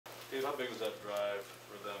Dave, how big was that drive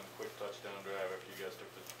for them? Quick touchdown drive after you guys took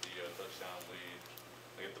the touchdown lead.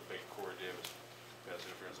 They get the big Corey Davis pass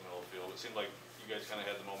interference in the middle of the field. It seemed like you guys kind of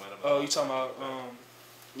had the momentum. Oh, you talking about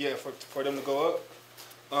yeah, for them to go up?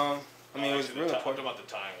 I mean, it was really important. I'm talking about the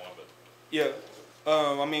tying one, but yeah.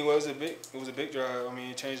 I mean, well, it was a big drive. I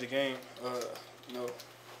mean, it changed the game. You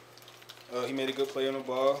know, he made a good play on the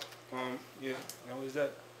ball. Yeah, that was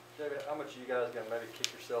that. David, how much are you guys going to maybe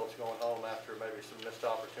kick yourselves going home after maybe some missed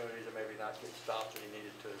opportunities or maybe not getting stops when you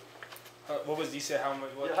needed to? What was he said? How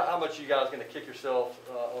much? What? Yeah, how much are you guys going to kick yourself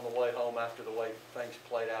on the way home after the way things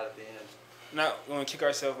played out at the end? Not going to kick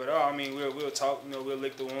ourselves at all. I mean, we'll talk. You know, we'll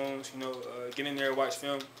lick the wounds. You know, get in there and watch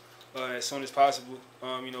film as soon as possible.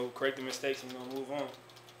 You know, correct the mistakes and move on.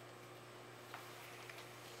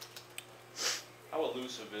 how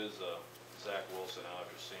elusive is Zach Wilson now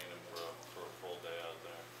after seeing him for a full day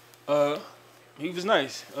out there? He was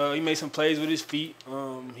nice. He made some plays with his feet.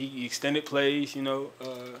 He extended plays, you know,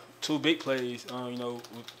 2 big plays, you know,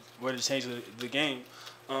 where to change the game.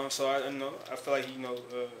 So I feel like he, you know,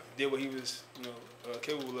 did what he was, you know,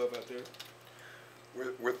 capable of out there.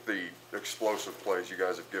 With the explosive plays, you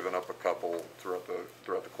guys have given up a couple throughout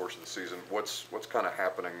the course of the season. What's kind of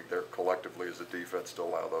happening there collectively as a defense to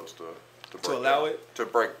allow those to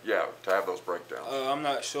break down? To have those breakdowns? I'm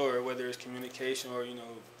not sure whether it's communication or, you know,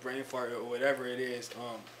 brain fart or whatever it is.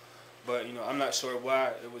 But, you know, I'm not sure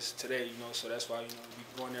why it was today, you know, so that's why, you know,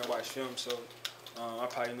 we go in there and watch film. So I'll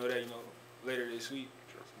probably know that, you know, later this week.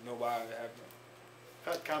 Sure. You know why it happened.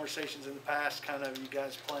 I've had conversations in the past, kind of you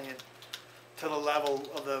guys playing to the level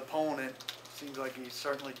of the opponent. Seems like he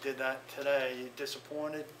certainly did that today. You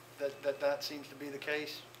disappointed that seems to be the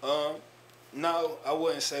case? No, I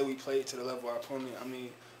wouldn't say we played to the level of our opponent. I mean,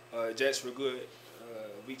 Jets were good.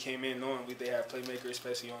 We came in knowing they have playmakers,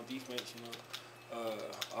 especially on defense, you know,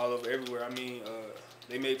 all over everywhere. I mean,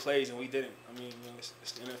 they made plays and we didn't. I mean, you know, it's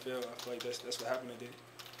the NFL. I feel like that's what happened today.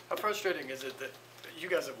 How frustrating is it that you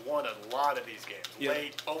guys have won a lot of these games? Yeah.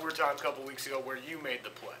 Late overtime a couple weeks ago where you made the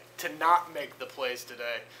play. To not make the plays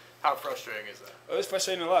today, how frustrating is that? It's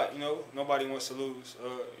frustrating a lot. You know, nobody wants to lose.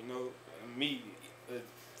 You know, me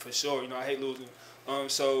for sure. You know, I hate losing.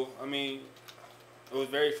 So I mean, it was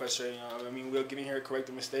very frustrating. I mean, we'll get in here, correct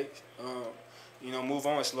the mistakes. You know, move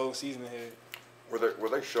on. Slow season ahead. Were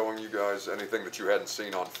they showing you guys anything that you hadn't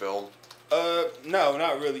seen on film? No,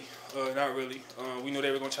 not really. Not really. We knew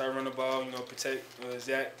they were gonna try to run the ball. You know, protect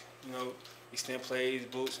Zach. You know, extend plays,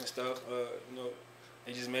 boots and stuff. You know,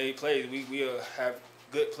 they just made plays. We have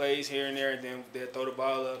good plays here and there, and then they throw the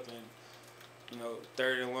ball up and, you know,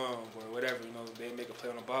 3rd and long or whatever. You know, they make a play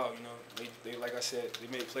on the ball. You know, they like I said, they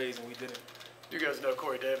made plays and we didn't. You guys know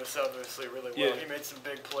Corey Davis obviously really well. Yeah. He made some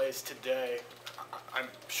big plays today. I'm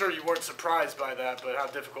sure you weren't surprised by that, but how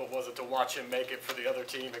difficult was it to watch him make it for the other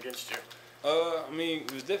team against you? I mean,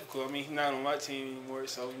 it was difficult. I mean, he's not on my team anymore,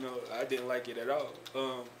 so, you know, I didn't like it at all.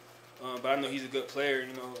 But I know he's a good player.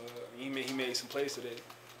 You know, he made some plays today.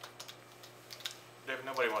 David,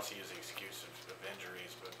 nobody wants to use the excuse of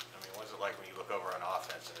injuries, but I mean, what's it like when you look over on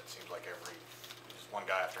offense and it seems like just one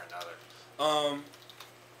guy after another?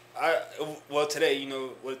 Well, today, you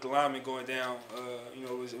know, with the lineman going down, you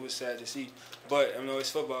know, it was sad to see. But you know, it's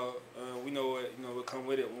football. We know what come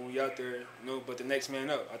with it when we out there. You know, but the next man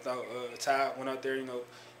up. I thought Ty went out there, you know,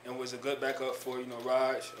 and was a good backup for, you know,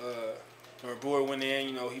 Raj. You know, Brewer went in.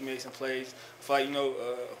 You know, he made some plays. I feel like, you know,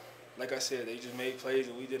 like I said, they just made plays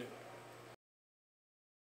and we didn't.